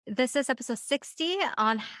This is episode 60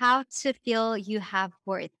 on how to feel you have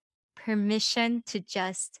worth. Permission to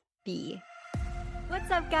just be.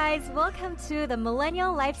 What's up, guys? Welcome to the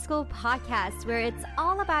Millennial Life School podcast, where it's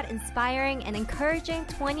all about inspiring and encouraging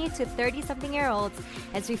 20 to 30 something year olds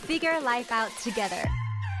as we figure life out together.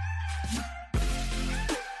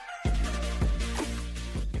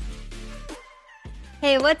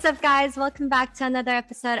 Hey, what's up, guys? Welcome back to another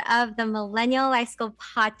episode of the Millennial Life School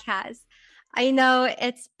podcast. I know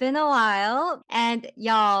it's been a while, and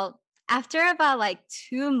y'all, after about like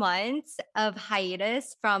 2 months of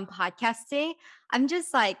hiatus from podcasting, I'm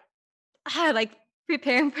just like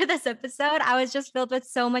preparing for this episode. I was just filled with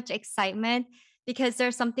so much excitement because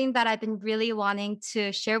there's something that I've been really wanting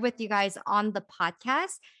to share with you guys on the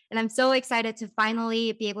podcast. And I'm so excited to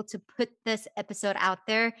finally be able to put this episode out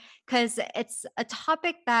there because it's a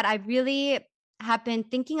topic that I really have been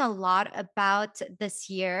thinking a lot about this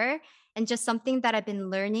year and just something that I've been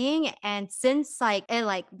learning. And since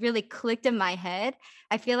it really clicked in my head,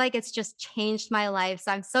 I feel like it's just changed my life.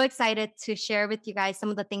 So I'm so excited to share with you guys some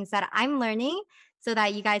of the things that I'm learning so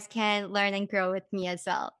that you guys can learn and grow with me as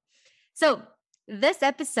well. So, this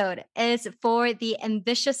episode is for the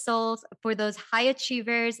ambitious souls, for those high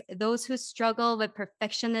achievers, those who struggle with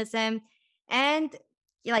perfectionism and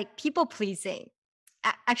like people pleasing.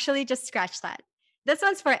 Actually, just scratch that. This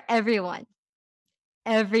one's for everyone.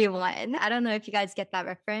 Everyone. I don't know if you guys get that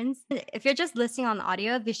reference. If you're just listening on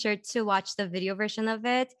audio, be sure to watch the video version of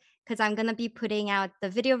it because I'm going to be putting out the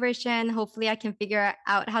video version. Hopefully, I can figure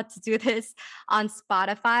out how to do this on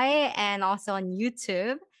Spotify and also on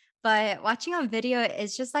YouTube. But watching on video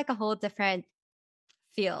is just like a whole different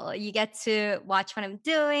feel. You get to watch what I'm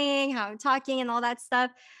doing, how I'm talking, and all that stuff.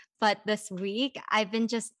 But this week, I've been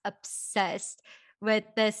just obsessed with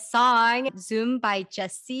this song, Zoom by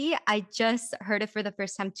Jessie. I just heard it for the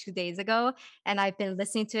first time 2 days ago, and I've been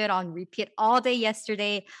listening to it on repeat all day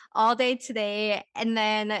yesterday, all day today. And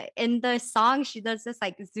then in the song, she does this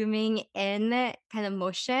like zooming in kind of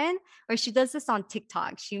motion, or she does this on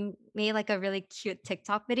TikTok. She made like a really cute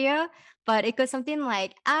TikTok video, but it goes something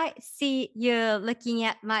like, I see you looking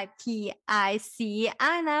at my PIC.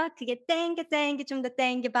 I know, 그게 땡겨 좀 더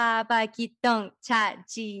땡겨봐봐 기똥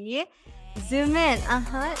차지. Zoom in,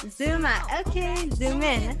 zoom out, okay, zoom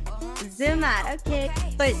in, zoom out, okay.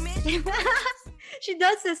 But she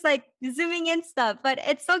does this like zooming in stuff, but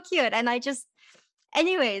it's so cute. And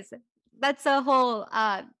anyways, that's a whole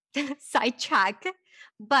sidetrack.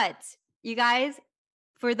 But you guys,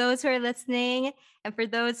 for those who are listening and for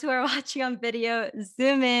those who are watching on video,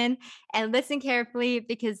 zoom in and listen carefully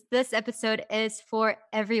because this episode is for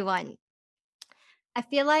everyone. I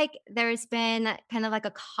feel like there's been kind of like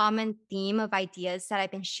a common theme of ideas that I've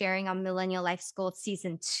been sharing on Millennial Life School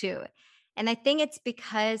season 2. And I think it's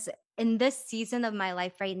because in this season of my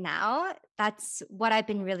life right now, that's what I've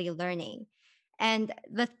been really learning. And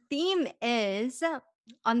the theme is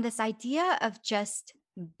on this idea of just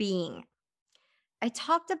being. I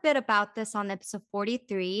talked a bit about this on episode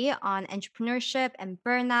 43 on entrepreneurship and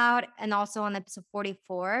burnout, and also on episode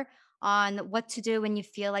 44 on what to do when you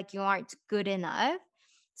feel like you aren't good enough.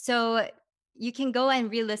 So you can go and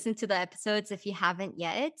re listen to the episodes if you haven't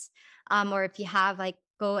yet, or if you have, like,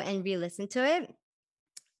 go and re listen to it.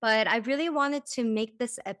 But I really wanted to make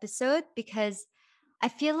this episode because I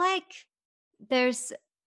feel like there's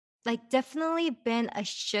like definitely been a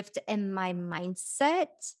shift in my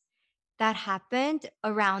mindset that happened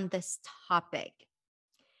around this topic.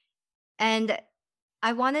 And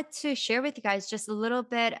I wanted to share with you guys just a little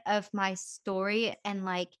bit of my story and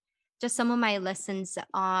like just some of my lessons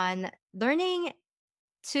on learning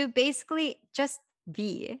to basically just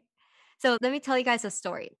be. So let me tell you guys a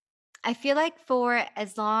story. I feel like for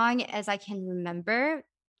as long as I can remember,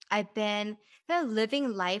 I've been kind of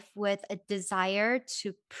living life with a desire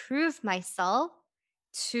to prove myself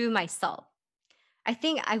to myself. I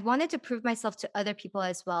think I wanted to prove myself to other people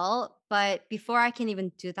as well. But before I can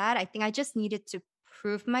even do that, I think I just needed to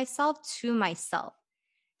prove myself to myself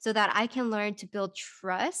so that I can learn to build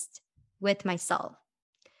trust with myself.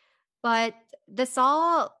 But this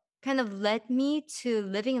all kind of led me to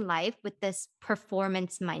living life with this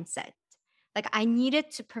performance mindset. Like I needed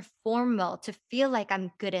to perform well to feel like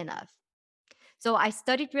I'm good enough. So I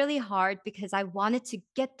studied really hard because I wanted to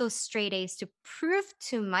get those straight A's to prove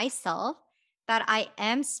to myself that I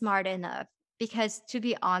am smart enough. Because to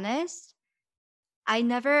be honest, I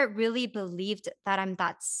never really believed that I'm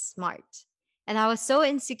that smart. And I was so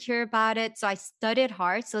insecure about it. So I studied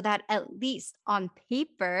hard so that at least on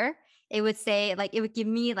paper, it would say, like, it would give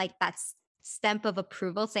me like that stamp of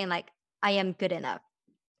approval saying, like, I am good enough.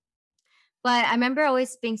 But I remember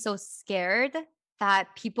always being so scared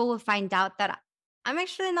that people will find out that I'm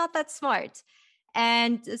actually not that smart.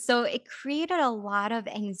 And so it created a lot of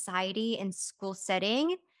anxiety in school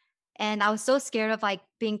setting. And I was so scared of like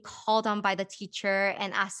being called on by the teacher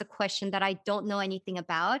and asked a question that I don't know anything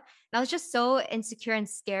about. And I was just so insecure and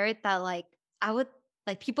scared that like I would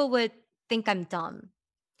like people would think I'm dumb.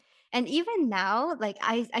 And even now, like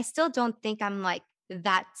I still don't think I'm like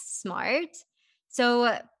that smart.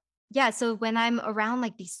 So yeah, so when I'm around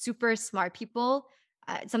like these super smart people,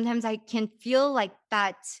 sometimes I can feel like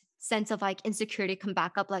that sense of like insecurity come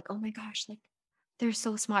back up like, "Oh my gosh, like they're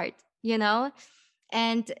so smart," you know?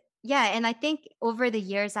 And yeah, and I think over the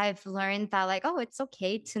years I've learned that like, oh, it's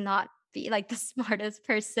okay to not be like the smartest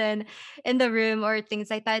person in the room or things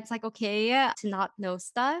like that. It's like okay to not know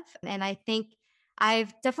stuff. And I think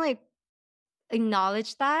I've definitely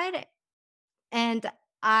acknowledged that. And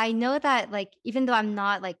I know that like even though I'm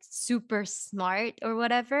not like super smart or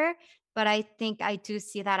whatever, but I think I do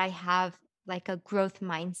see that I have like a growth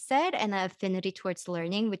mindset and an affinity towards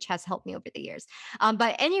learning, which has helped me over the years.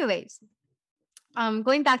 But anyways,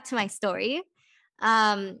 going back to my story,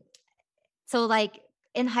 um, so like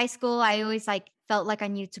in high school, I always like felt like I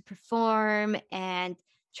needed to perform and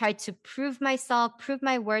tried to prove myself, prove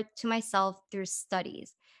my worth to myself through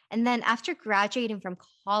studies. And then after graduating from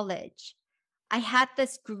college, I had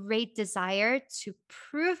this great desire to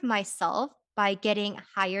prove myself by getting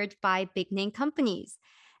hired by big name companies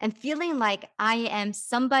and feeling like I am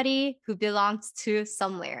somebody who belongs to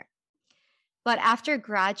somewhere. But after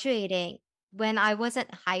graduating, when I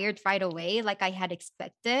wasn't hired right away, like I had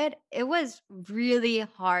expected, it was really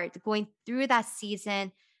hard going through that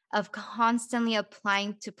season of constantly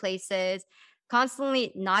applying to places,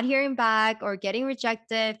 constantly not hearing back or getting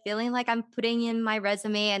rejected, feeling like I'm putting in my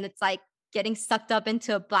resume and it's like getting sucked up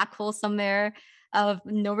into a black hole somewhere of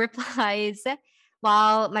no replies,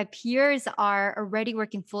 while my peers are already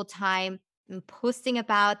working full time and posting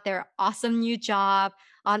about their awesome new job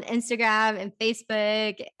on Instagram and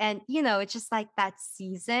Facebook. And, it's just like that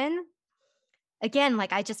season. Again,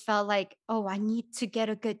 like I just felt like, oh, I need to get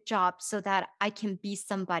a good job so that I can be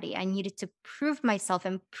somebody. I needed to prove myself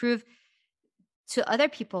and prove to other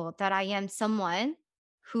people that I am someone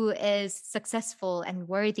who is successful and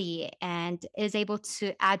worthy and is able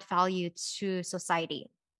to add value to society.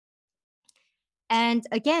 And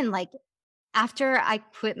again, like after I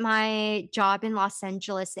quit my job in Los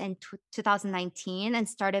Angeles in 2019 and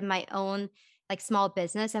started my own like small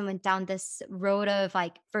business and went down this road of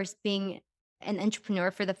like first being an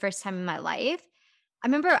entrepreneur for the first time in my life. I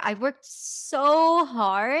remember I worked so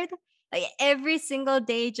hard, like every single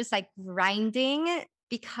day, just like grinding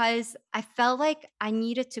because I felt like I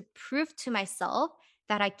needed to prove to myself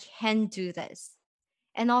that I can do this.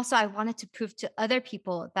 And also I wanted to prove to other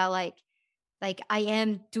people that like I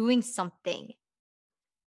am doing something.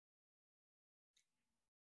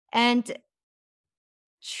 And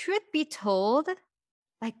truth be told,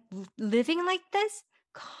 like living like this,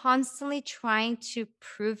 constantly trying to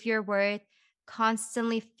prove your worth,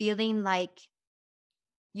 constantly feeling like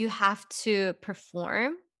you have to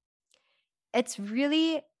perform, it's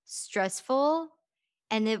really stressful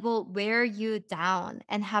and it will wear you down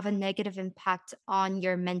and have a negative impact on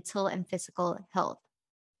your mental and physical health.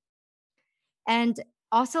 And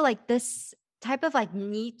also, like this type of like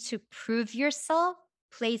need to prove yourself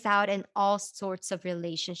plays out in all sorts of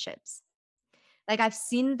relationships. Like I've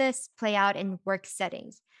seen this play out in work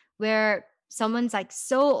settings where someone's like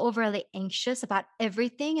so overly anxious about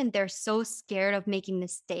everything and they're so scared of making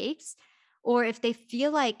mistakes. Or if they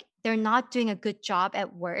feel like they're not doing a good job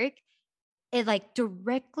at work, it like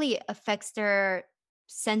directly affects their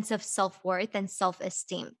sense of self worth and self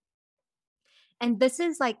esteem. And this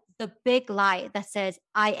is like the big lie that says,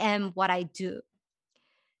 I am what I do.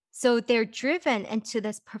 So they're driven into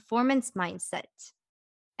this performance mindset.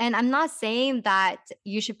 And I'm not saying that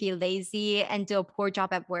you should be lazy and do a poor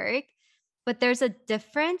job at work, but there's a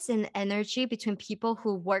difference in energy between people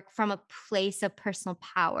who work from a place of personal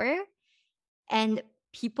power and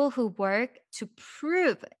people who work to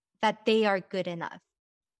prove that they are good enough.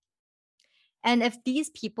 And if these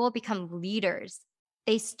people become leaders,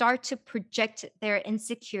 they start to project their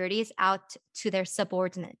insecurities out to their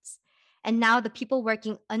subordinates. And now the people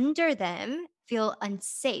working under them feel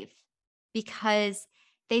unsafe because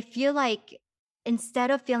they feel like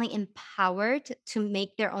instead of feeling empowered to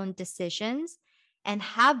make their own decisions and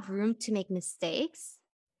have room to make mistakes,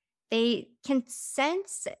 they can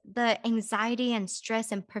sense the anxiety and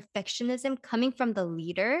stress and perfectionism coming from the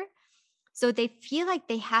leader, so they feel like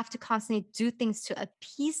they have to constantly do things to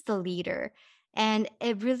appease the leader. And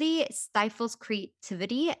it really stifles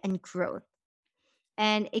creativity and growth.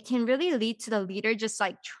 And it can really lead to the leader just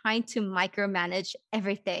like trying to micromanage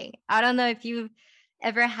everything. I don't know if you've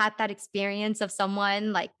ever had that experience of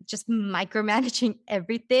someone like just micromanaging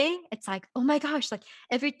everything. It's like, oh my gosh, like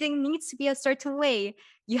everything needs to be a certain way.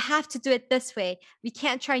 You have to do it this way. We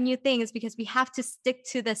can't try new things because we have to stick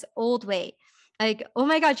to this old way. Like, oh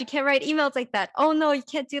my gosh, you can't write emails like that. Oh no, you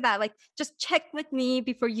can't do that. Like, just check with me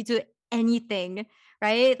before you do anything,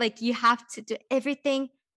 right? Like, you have to do everything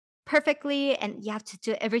perfectly and you have to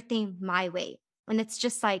do everything my way. And it's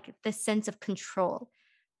just like this sense of control.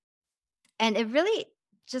 And it really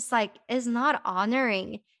just like is not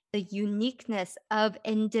honoring the uniqueness of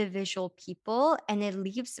individual people, and it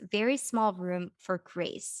leaves very small room for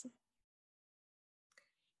grace.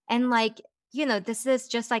 And like, this is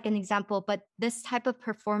just like an example, but this type of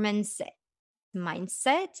performance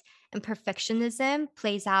mindset and perfectionism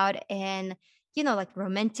plays out in, like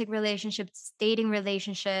romantic relationships, dating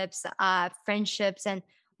relationships, friendships, and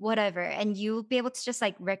whatever. And you'll be able to just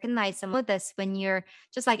like recognize some of this when you're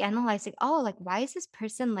just like analyzing, oh, like, why is this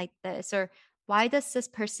person like this? Or why does this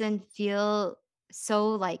person feel so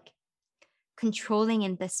like controlling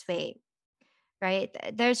in this way? Right?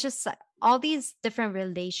 There's just all these different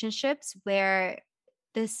relationships where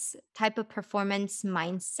this type of performance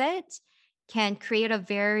mindset can create a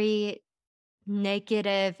very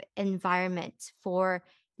negative environment for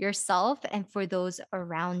yourself and for those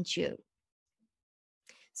around you.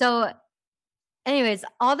 So, anyways,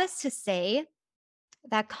 all this to say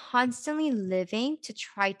that constantly living to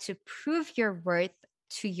try to prove your worth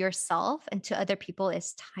to yourself and to other people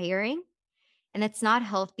is tiring and it's not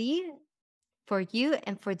healthy for you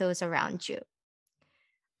and for those around you.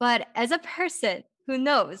 But as a person who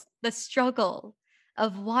knows the struggle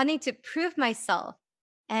of wanting to prove myself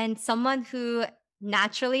and someone who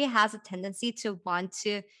naturally has a tendency to want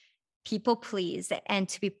to people please and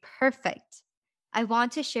to be perfect, I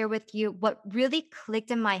want to share with you what really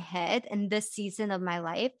clicked in my head in this season of my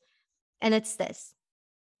life. And it's this,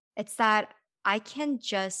 it's that I can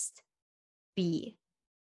just be.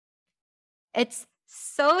 It's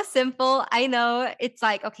so simple. I know it's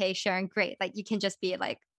like, okay, Sharon, great. Like you can just be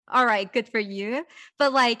like, all right, good for you.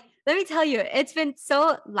 But like, let me tell you, it's been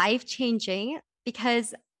so life changing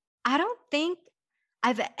because I don't think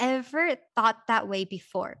I've ever thought that way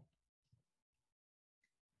before.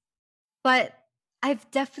 But I've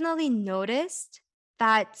definitely noticed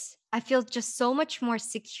that I feel just so much more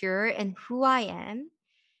secure in who I am.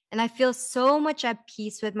 And I feel so much at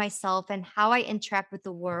peace with myself and how I interact with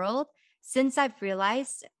the world since I've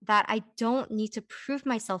realized that I don't need to prove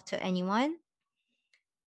myself to anyone.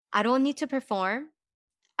 I don't need to perform.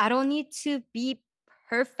 I don't need to be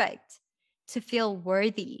perfect to feel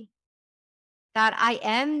worthy. That I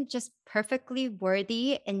am just perfectly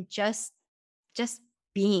worthy and just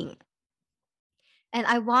being. And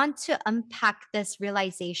I want to unpack this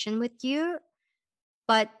realization with you.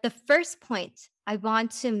 But the first point I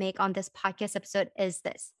want to make on this podcast episode is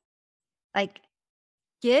this, like,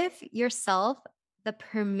 give yourself the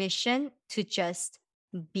permission to just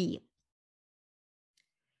be.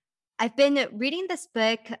 I've been reading this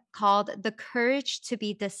book called The Courage to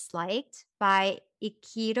Be Disliked by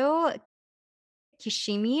Ikiro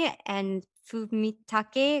Kishimi and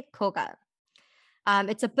Fumitake Koga.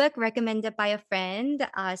 It's a book recommended by a friend,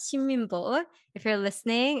 Shinminbo. If you're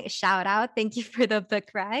listening, shout out. Thank you for the book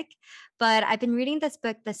rec. But I've been reading this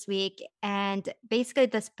book this week, and basically,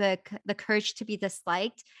 this book, The Courage to Be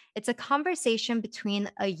Disliked, it's a conversation between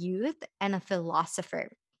a youth and a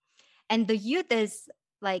philosopher. And the youth is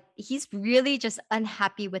like, he's really just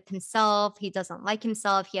unhappy with himself. He doesn't like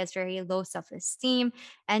himself. He has very low self esteem.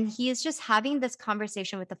 And he is just having this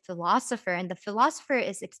conversation with the philosopher. And the philosopher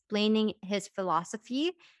is explaining his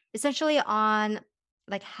philosophy essentially on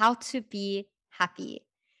like how to be happy,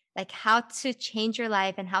 like how to change your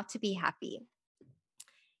life and how to be happy.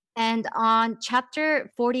 And on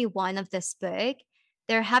chapter 41 of this book,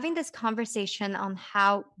 they're having this conversation on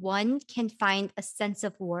how one can find a sense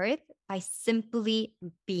of worth by simply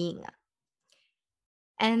being.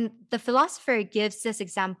 And the philosopher gives this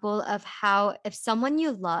example of how if someone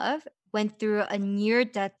you love went through a near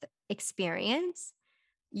death experience,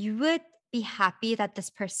 you would be happy that this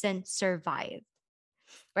person survived,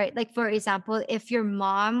 right? Like, for example, if your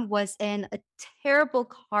mom was in a terrible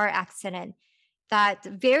car accident that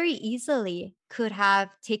very easily could have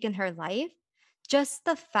taken her life, just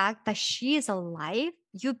the fact that she is alive,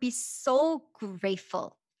 you'd be so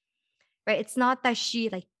grateful, right? It's not that she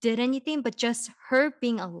like did anything, but just her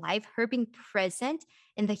being alive, her being present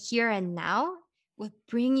in the here and now would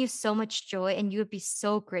bring you so much joy and you would be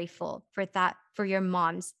so grateful for that, for your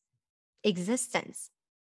mom's existence.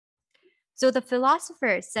 So the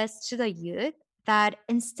philosopher says to the youth that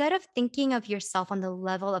instead of thinking of yourself on the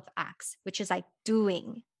level of acts, which is like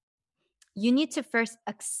doing, you need to first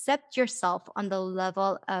accept yourself on the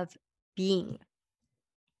level of being.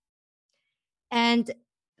 And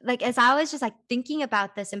like as I was just like thinking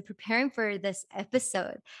about this and preparing for this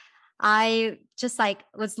episode, I just like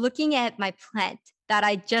was looking at my plant that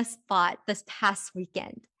I just bought this past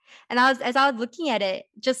weekend. And as I was looking at it,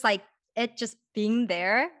 just like it just being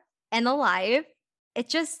there and alive, it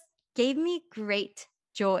just gave me great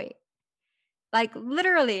joy. Like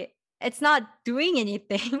literally, it's not doing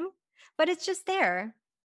anything, but it's just there.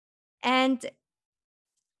 And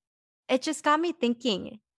it just got me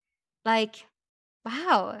thinking, like,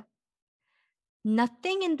 wow,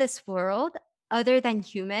 nothing in this world other than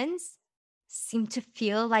humans seem to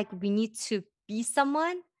feel like we need to be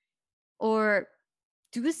someone or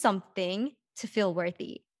do something to feel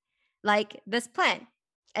worthy. Like this plant,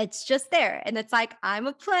 it's just there. And it's like, I'm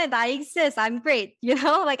a plant, I exist, I'm great. You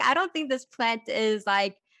know, like I don't think this plant is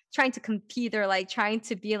like trying to compete or like trying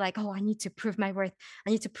to be like, oh, I need to prove my worth.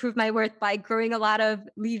 I need to prove my worth by growing a lot of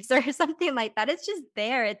leaves or something like that. It's just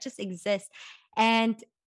there, it just exists. And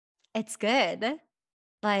it's good.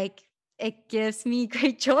 Like, it gives me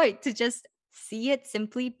great joy to just see it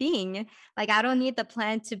simply being. Like, I don't need the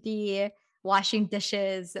plant to be washing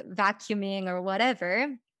dishes, vacuuming, or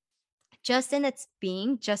whatever. Just in its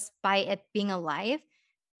being, just by it being alive,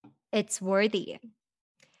 it's worthy.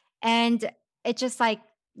 And it just like,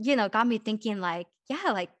 got me thinking, like,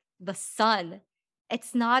 yeah, like the sun,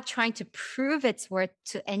 it's not trying to prove its worth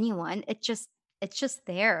to anyone. It's just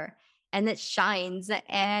there and it shines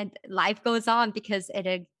and life goes on because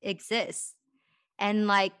it exists. And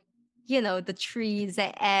like, the trees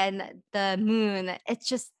and the moon, it's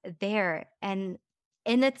just there. And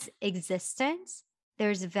in its existence,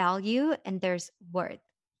 there's value and there's worth.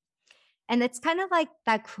 And it's kind of like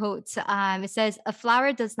that quote. It says, a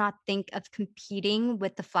flower does not think of competing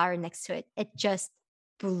with the flower next to it. It just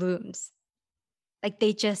blooms. Like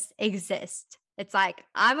they just exist. It's like,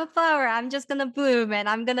 I'm a flower. I'm just going to bloom and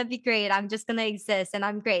I'm going to be great. I'm just going to exist and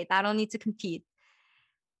I'm great. I don't need to compete.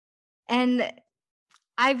 And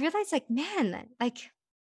I realized, like, man, like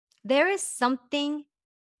there is something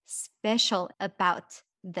special about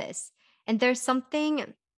this. And there's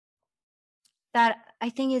something that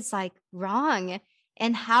I think is like wrong.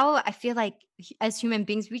 And how I feel like as human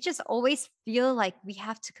beings, we just always feel like we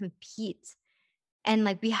have to compete and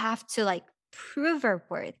like we have to like prove our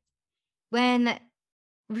worth when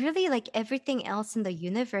really like everything else in the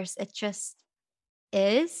universe, it just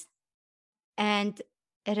is and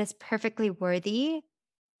it is perfectly worthy.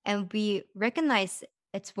 And we recognize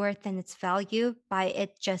its worth and its value by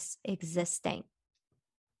it just existing.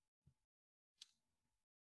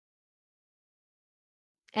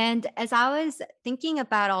 And as I was thinking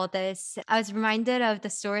about all this, I was reminded of the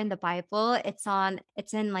story in the Bible. It's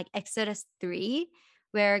in like Exodus 3,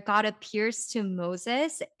 where God appears to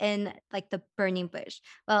Moses in like the burning bush.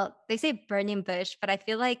 Well, they say burning bush, but I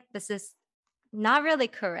feel like this is not really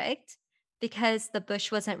correct because the bush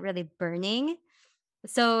wasn't really burning.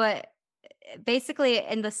 So basically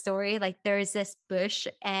in the story, like there's this bush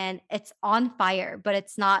and it's on fire, but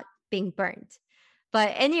it's not being burned.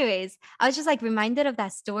 But anyways, I was just like reminded of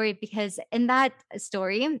that story because in that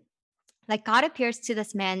story, like God appears to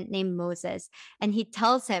this man named Moses and he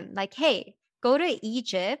tells him like, hey, go to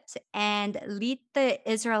Egypt and lead the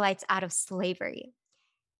Israelites out of slavery.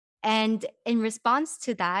 And in response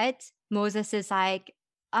to that, Moses is like,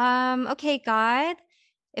 okay, God,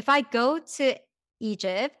 if I go to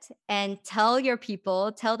Egypt and tell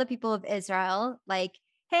the people of Israel, like,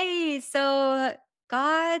 hey, so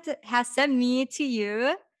God has sent me to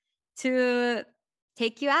you to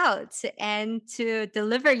take you out and to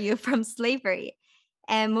deliver you from slavery.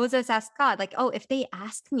 And Moses asked God, like, oh, if they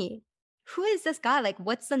ask me, who is this God? Like,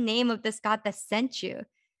 what's the name of this God that sent you?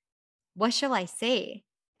 What shall I say?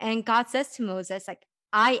 And God says to Moses, like,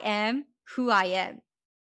 I am who I am.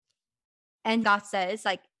 And God says,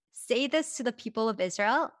 like, say this to the people of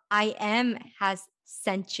Israel, I am has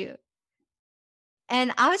sent you.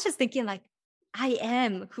 And I was just thinking, like, I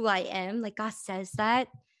am who I am. Like, God says that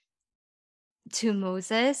to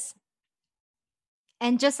Moses.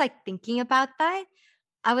 And just like thinking about that,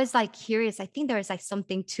 I was like curious. I think there is like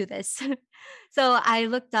something to this. So I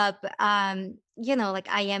looked up, like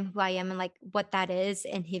I am who I am and like what that is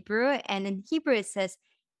in Hebrew. And in Hebrew, it says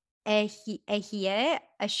ehie,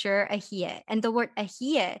 assure ehie. And the word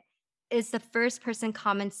ehie is the first person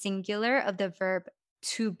common singular of the verb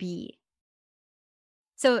to be.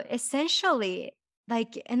 So essentially,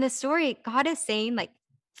 like in the story, God is saying, like,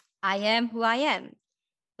 I am who I am.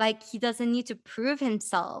 Like he doesn't need to prove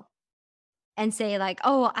himself and say like,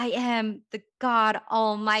 "Oh, I am the God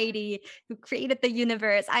Almighty who created the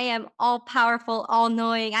universe. I am all powerful, all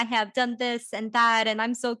knowing. I have done this and that and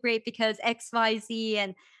I'm so great because XYZ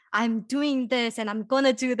and I'm doing this and I'm going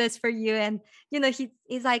to do this for you." And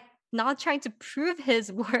he's like not trying to prove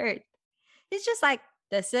his word. He's just like,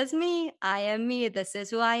 "This is me. I am me. This is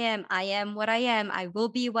who I am. I am what I am. I will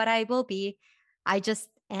be what I will be. I just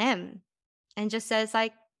am." And just says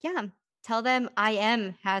like, "Yeah, tell them I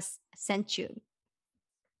am has sent you."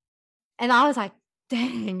 And I was like,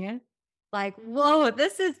 "Dang." Like, whoa,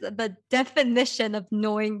 this is the definition of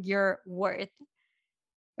knowing your worth,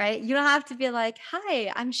 right? You don't have to be like,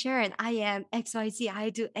 "Hi, I'm Sharon. I am XYZ. I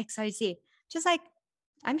do XYZ." Just like,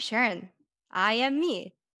 "I'm Sharon. I am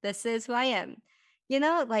me. This is who I am." You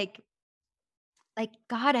know, like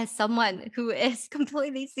God as someone who is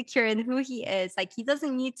completely secure in who he is. Like he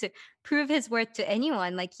doesn't need to prove his worth to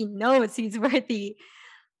anyone. Like he knows he's worthy.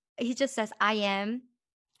 He just says, "I am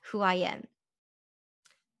who I am."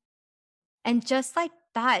 And just like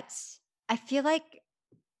that, I feel like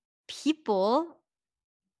people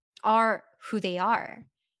are who they are.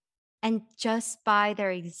 And just by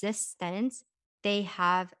their existence, they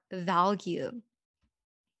have value.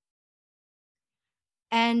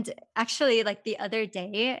 And actually, like the other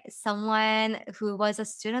day, someone who was a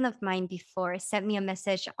student of mine before sent me a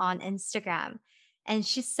message on Instagram. And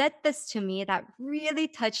she said this to me that really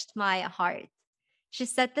touched my heart. She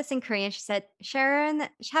said this in Korean. She said,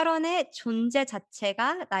 샤론의 존재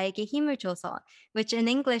자체가 나에게 힘을 줘서, which in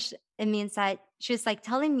English, it means that she was like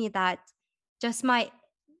telling me that just my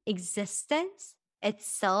existence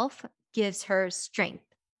itself gives her strength.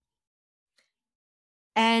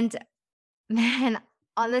 And man,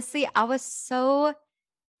 honestly, I was so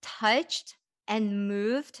touched and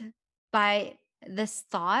moved by this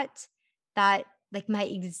thought that like my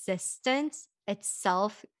existence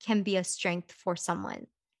itself can be a strength for someone.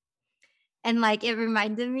 And like it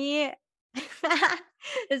reminded me,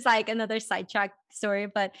 it's like another sidetrack story,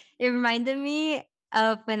 but it reminded me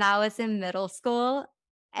of when I was in middle school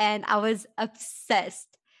and I was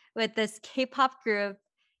obsessed with this K-pop group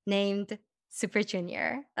named Super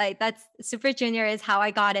Junior. Like that's Super Junior is how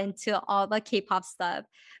I got into all the K-pop stuff.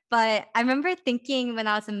 But I remember thinking when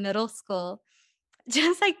I was in middle school,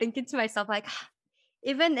 just like thinking to myself, like,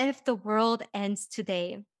 even if the world ends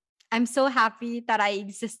today, I'm so happy that I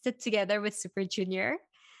existed together with Super Junior.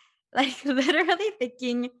 Like literally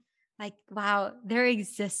thinking, like, wow, their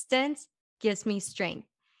existence gives me strength.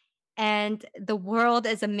 And the world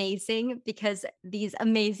is amazing because these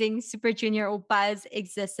amazing Super Junior oppas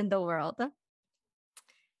exist in the world.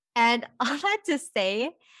 And all that to say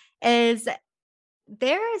is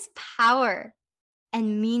there is power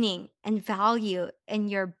and meaning and value in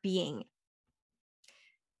your being.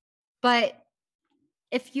 But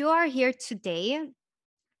if you are here today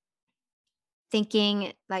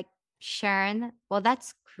thinking like, "Sharon, well,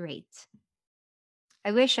 that's great.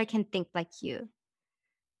 I wish I can think like you,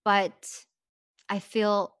 but I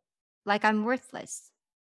feel like I'm worthless.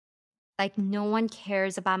 Like no one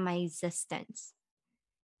cares about my existence.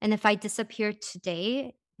 And if I disappear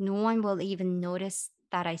today, no one will even notice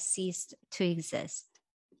that I ceased to exist."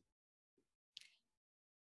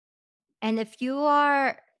 And if you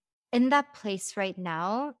are in that place right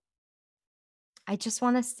now, I just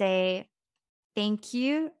want to say thank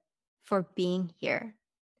you for being here.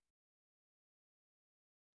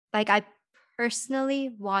 Like, I personally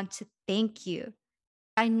want to thank you.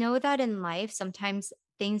 I know that in life, sometimes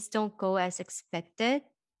things don't go as expected,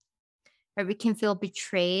 or we can feel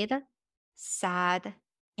betrayed, sad,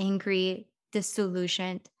 angry,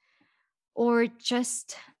 disillusioned, or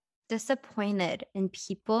just disappointed in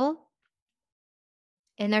people,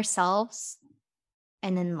 in ourselves,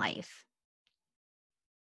 and in life.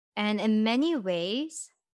 And in many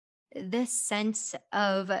ways, this sense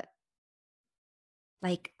of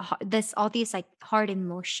like this, all these like hard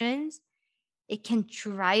emotions, it can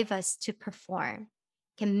drive us to perform,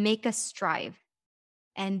 can make us strive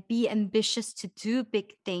and be ambitious to do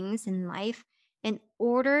big things in life in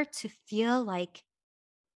order to feel like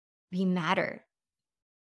we matter.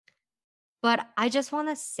 But I just want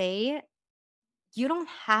to say, you don't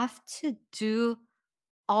have to do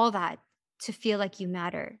all that to feel like you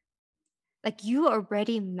matter. Like you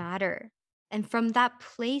already matter. And from that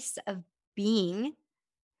place of being,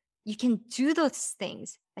 you can do those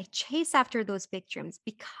things, like chase after those big dreams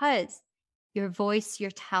because your voice,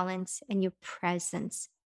 your talents, and your presence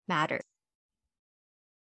matter.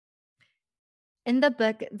 In the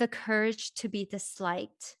book, The Courage to Be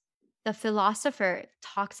Disliked, the philosopher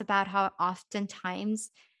talks about how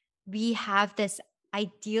oftentimes we have this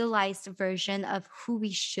idealized version of who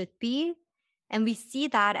we should be. And we see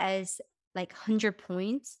that as like 100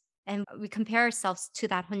 points. And we compare ourselves to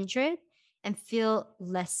that 100 and feel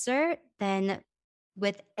lesser than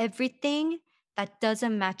with everything that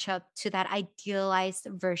doesn't match up to that idealized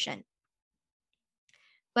version.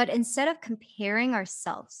 But instead of comparing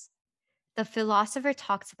ourselves, the philosopher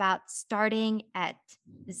talks about starting at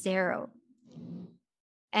 0.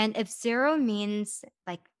 And if 0 means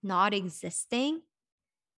like not existing,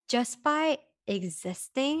 just by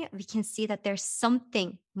existing, we can see that there's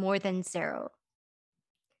something more than 0.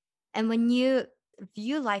 And when you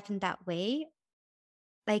view life in that way,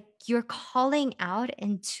 like you're calling out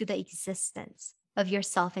into the existence of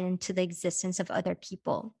yourself and into the existence of other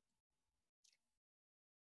people.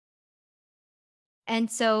 And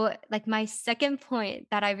so, like, my second point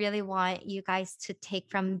that I really want you guys to take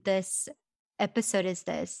from this episode is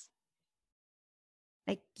this: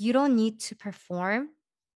 like, you don't need to perform,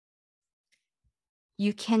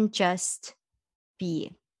 you can just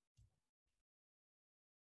be.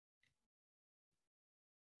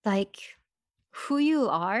 Like, who you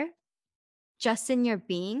are, just in your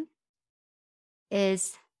being,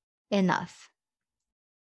 is enough.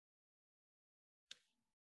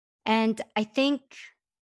 And I think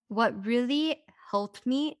what really helped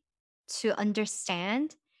me to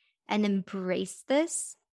understand and embrace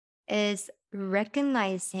this is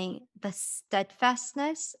recognizing the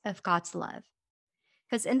steadfastness of God's love.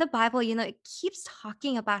 Because in the Bible, it keeps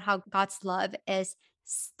talking about how God's love is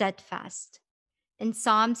steadfast. In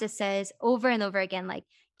Psalms, it says over and over again, like,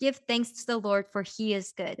 give thanks to the Lord, for he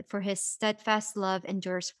is good, for his steadfast love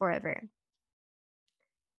endures forever.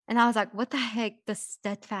 And I was like, what the heck does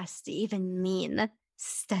steadfast even mean?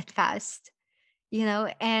 Steadfast,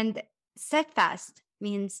 and steadfast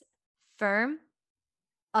means firm,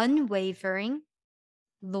 unwavering,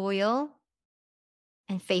 loyal,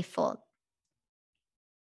 and faithful.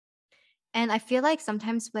 And I feel like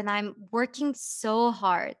sometimes when I'm working so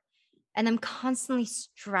hard and I'm constantly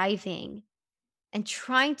striving and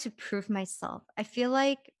trying to prove myself, I feel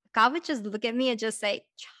like God would just look at me and just say,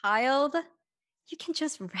 child, you can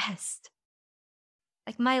just rest.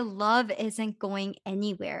 Like, my love isn't going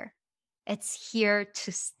anywhere. It's here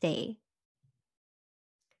to stay.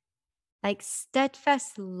 Like,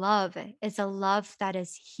 steadfast love is a love that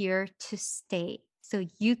is here to stay. So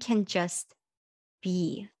you can just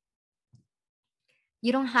be.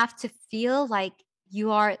 You don't have to feel like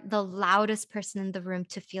you are the loudest person in the room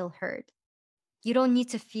to feel heard. You don't need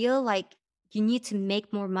to feel like you need to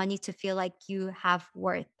make more money to feel like you have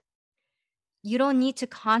worth. You don't need to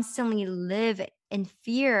constantly live in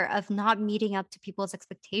fear of not meeting up to people's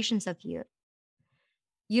expectations of you.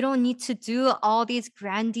 You don't need to do all these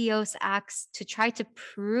grandiose acts to try to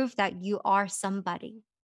prove that you are somebody.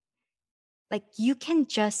 Like, you can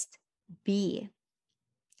just be.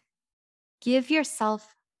 Give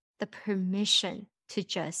yourself the permission to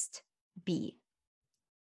just be.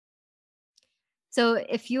 So,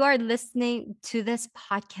 if you are listening to this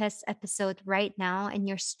podcast episode right now and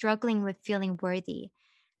you're struggling with feeling worthy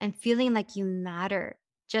and feeling like you matter,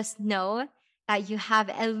 just know that you have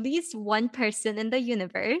at least one person in the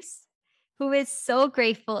universe who is so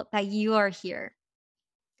grateful that you are here.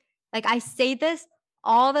 Like, I say this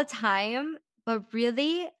all the time, but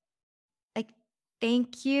really, like,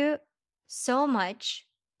 thank you so much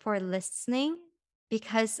for listening,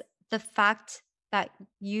 because the fact that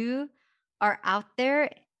you are out there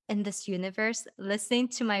in this universe listening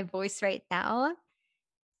to my voice right now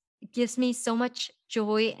gives me so much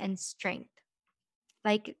joy and strength.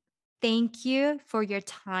 Like, thank you for your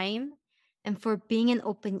time and for being an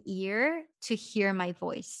open ear to hear my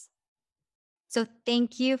voice. So,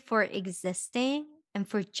 thank you for existing and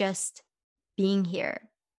for just being here.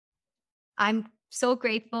 I'm so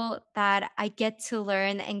grateful that I get to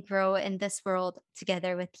learn and grow in this world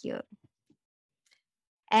together with you.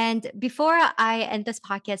 And before I end this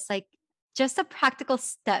podcast, like, just a practical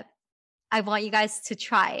step I want you guys to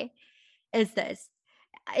try is this.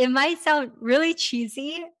 It might sound really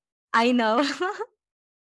cheesy. I know.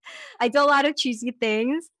 I do a lot of cheesy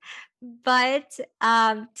things, but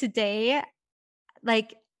today,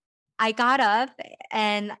 like, I got up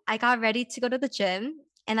and I got ready to go to the gym,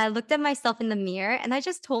 and I looked at myself in the mirror and I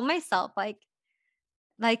just told myself, like,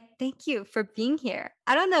 thank you for being here.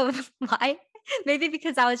 I don't know why. Maybe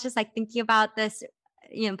because I was just like thinking about this,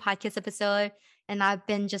 podcast episode, and I've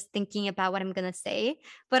been just thinking about what I'm gonna say.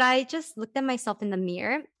 But I just looked at myself in the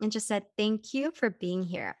mirror and just said, thank you for being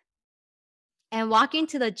here. And walking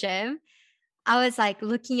to the gym, I was like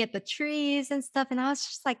looking at the trees and stuff, and I was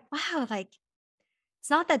just like, wow, like,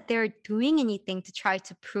 it's not that they're doing anything to try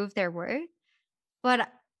to prove their worth,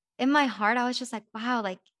 But in my heart, I was just like, wow,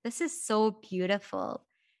 like this is so beautiful.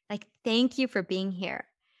 Like, thank you for being here.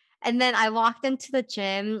 And then I walked into the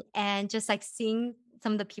gym and just like seeing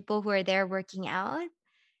some of the people who are there working out.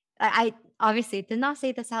 I obviously did not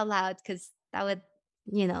say this out loud because that would,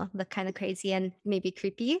 look kind of crazy and maybe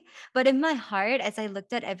creepy. But in my heart, as I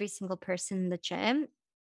looked at every single person in the gym,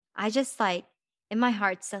 I just like in my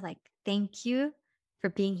heart said like, thank you for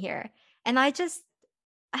being here. And I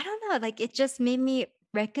don't know, like it just made me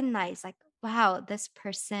recognize like, wow, this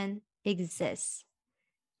person exists.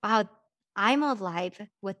 Wow, I'm alive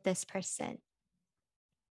with this person.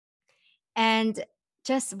 And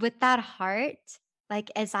just with that heart, like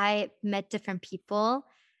as I met different people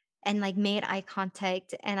and like made eye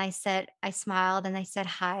contact and I smiled and I said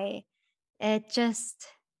hi, it just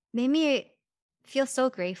made me feel so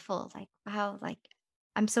grateful. Like, wow, like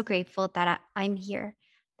I'm so grateful that I'm here,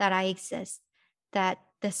 that I exist, that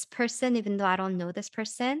this person, even though I don't know this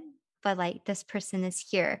person, but like this person is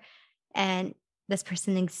here and this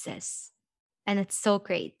person exists. And it's so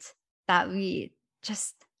great that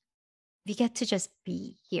just, we get to just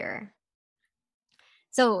be here.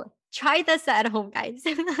 So try this at home, guys.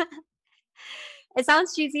 It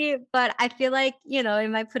sounds cheesy, but I feel like,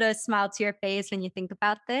 it might put a smile to your face when you think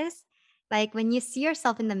about this. Like when you see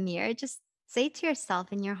yourself in the mirror, just say to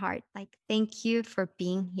yourself in your heart, like, thank you for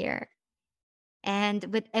being here. And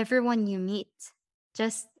with everyone you meet,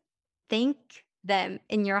 just thank them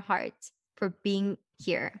in your heart for being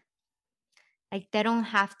here. Like they don't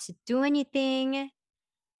have to do anything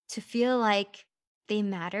to feel like they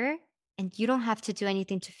matter, and you don't have to do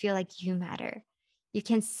anything to feel like you matter. You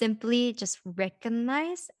can simply just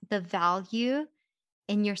recognize the value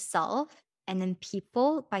in yourself and in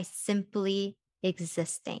people by simply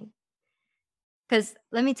existing. Because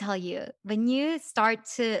let me tell you, when you start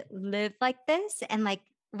to live like this, and like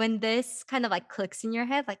when this kind of like clicks in your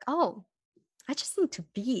head, like, oh, I just need to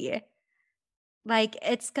be, like,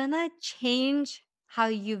 it's gonna change how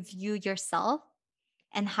you view yourself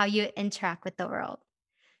and how you interact with the world.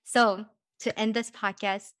 So, to end this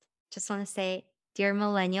podcast, just want to say, dear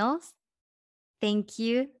millennials, thank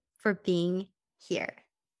you for being here.